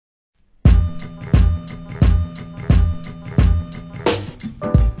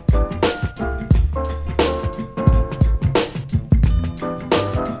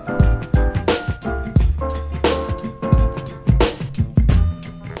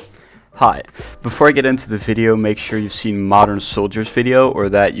Hi, before I get into the video, make sure you've seen ModernSoldiers video or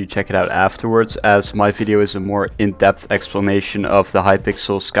that you check it out afterwards, as my video is a more in-depth explanation of the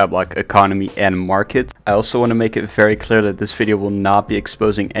Hypixel Skyblock economy and market. I also want to make it very clear that this video will not be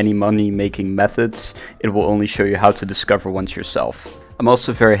exposing any money making methods. It will only show you how to discover ones yourself. I'm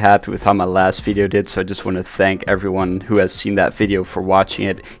also very happy with how my last video did, so I just want to thank everyone who has seen that video for watching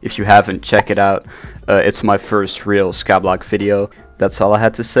it. If you haven't, check it out. It's my first real Skyblock video. That's all I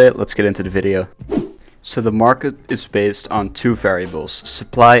had to say. Let's get into the video. So the market is based on two variables,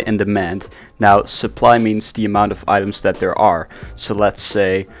 supply and demand. Now, supply means the amount of items that there are. So let's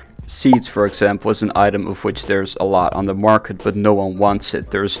say seeds, for example, is an item of which there's a lot on the market, but no one wants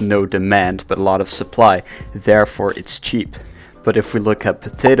it. There's no demand, but a lot of supply. Therefore, it's cheap. But if we look at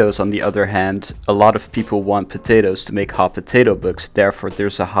potatoes, on the other hand, a lot of people want potatoes to make hot potato books. Therefore,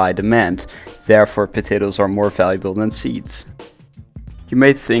 there's a high demand. Therefore, potatoes are more valuable than seeds. You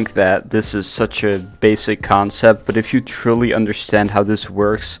may think that this is such a basic concept, but if you truly understand how this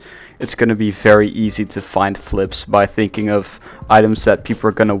works, it's going to be very easy to find flips by thinking of items that people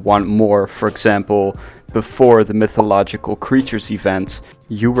are going to want more. For example, before the mythological creatures event,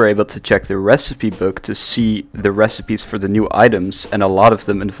 you were able to check the recipe book to see the recipes for the new items, and a lot of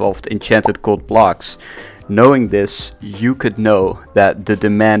them involved enchanted gold blocks. Knowing this, you could know that the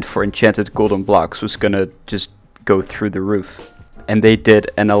demand for enchanted golden blocks was going to just go through the roof. And they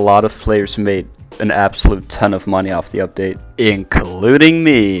did, and a lot of players made an absolute ton of money off the update, including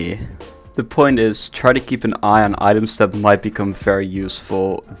me. The point is, try to keep an eye on items that might become very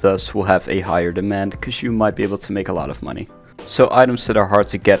useful, thus will have a higher demand, because you might be able to make a lot of money. So items that are hard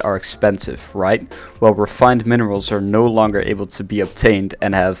to get are expensive, right? Well, refined minerals are no longer able to be obtained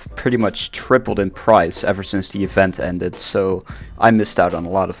and have pretty much tripled in price ever since the event ended, so I missed out on a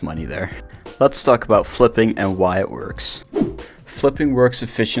lot of money there. Let's talk about flipping and why it works. Flipping works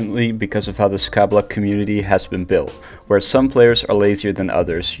efficiently because of how the Skyblock community has been built, where some players are lazier than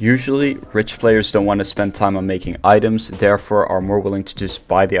others. Usually, rich players don't want to spend time on making items, therefore are more willing to just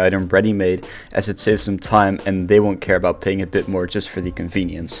buy the item ready-made, as it saves them time and they won't care about paying a bit more just for the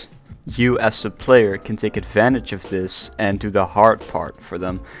convenience. You as a player can take advantage of this and do the hard part for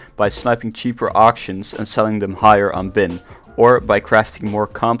them by sniping cheaper auctions and selling them higher on bin, or by crafting more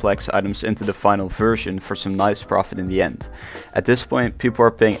complex items into the final version for some nice profit in the end. At this point, people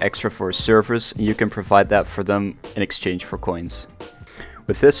are paying extra for a service, and you can provide that for them in exchange for coins.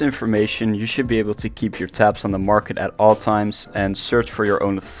 With this information, you should be able to keep your tabs on the market at all times and search for your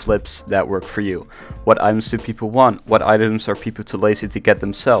own flips that work for you. What items do people want? What items are people too lazy to get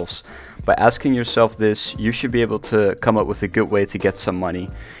themselves? By asking yourself this, you should be able to come up with a good way to get some money.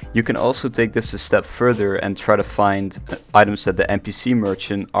 You can also take this a step further and try to find items that the NPC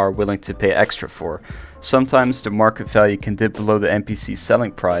merchant are willing to pay extra for. Sometimes the market value can dip below the NPC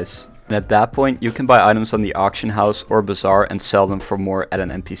selling price, and at that point you can buy items on the auction house or bazaar and sell them for more at an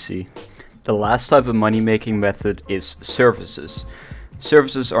NPC. The last type of money making method is services.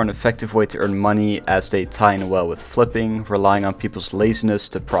 Services are an effective way to earn money as they tie in well with flipping, relying on people's laziness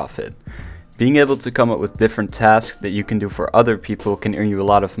to profit. Being able to come up with different tasks that you can do for other people can earn you a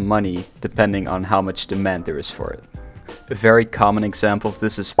lot of money depending on how much demand there is for it. A very common example of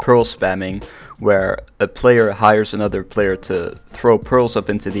this is pearl spamming, where a player hires another player to throw pearls up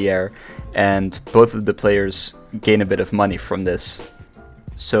into the air, and both of the players gain a bit of money from this.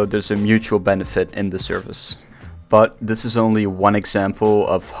 So there's a mutual benefit in the service. But this is only one example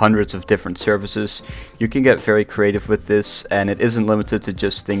of hundreds of different services. You can get very creative with this, and it isn't limited to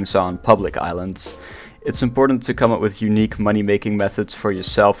just things on public islands. It's important to come up with unique money-making methods for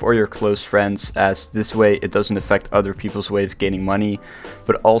yourself or your close friends, as this way it doesn't affect other people's way of gaining money.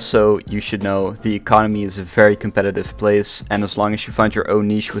 But also, you should know the economy is a very competitive place, and as long as you find your own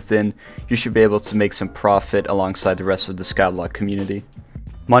niche within, you should be able to make some profit alongside the rest of the Skyblock community.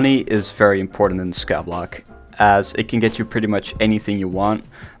 Money is very important in Skyblock, as it can get you pretty much anything you want,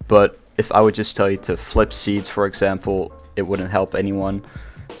 but if I would just tell you to flip seeds, for example, it wouldn't help anyone.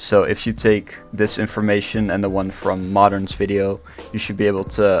 So if you take this information and the one from Modern's video, you should be able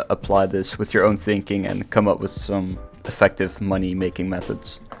to apply this with your own thinking and come up with some effective money making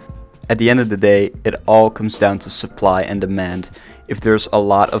methods. At the end of the day, it all comes down to supply and demand. If there's a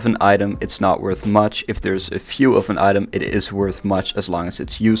lot of an item, it's not worth much. If there's a few of an item, it is worth much as long as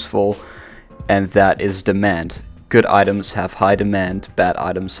it's useful. And that is demand. Good items have high demand, bad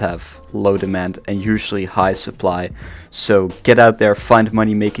items have low demand and usually high supply. So get out there, find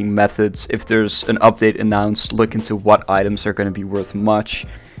money making methods. If there's an update announced, look into what items are going to be worth much.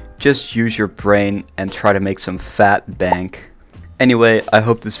 Just use your brain and try to make some fat bank. Anyway, I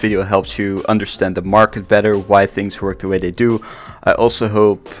hope this video helps you understand the market better, why things work the way they do. I also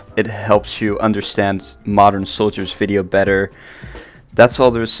hope it helps you understand Modern Soldiers video better. That's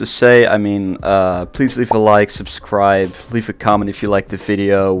all there is to say. I mean, please leave a like, subscribe, leave a comment if you liked the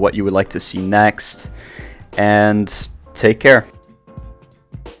video, what you would like to see next, and take care.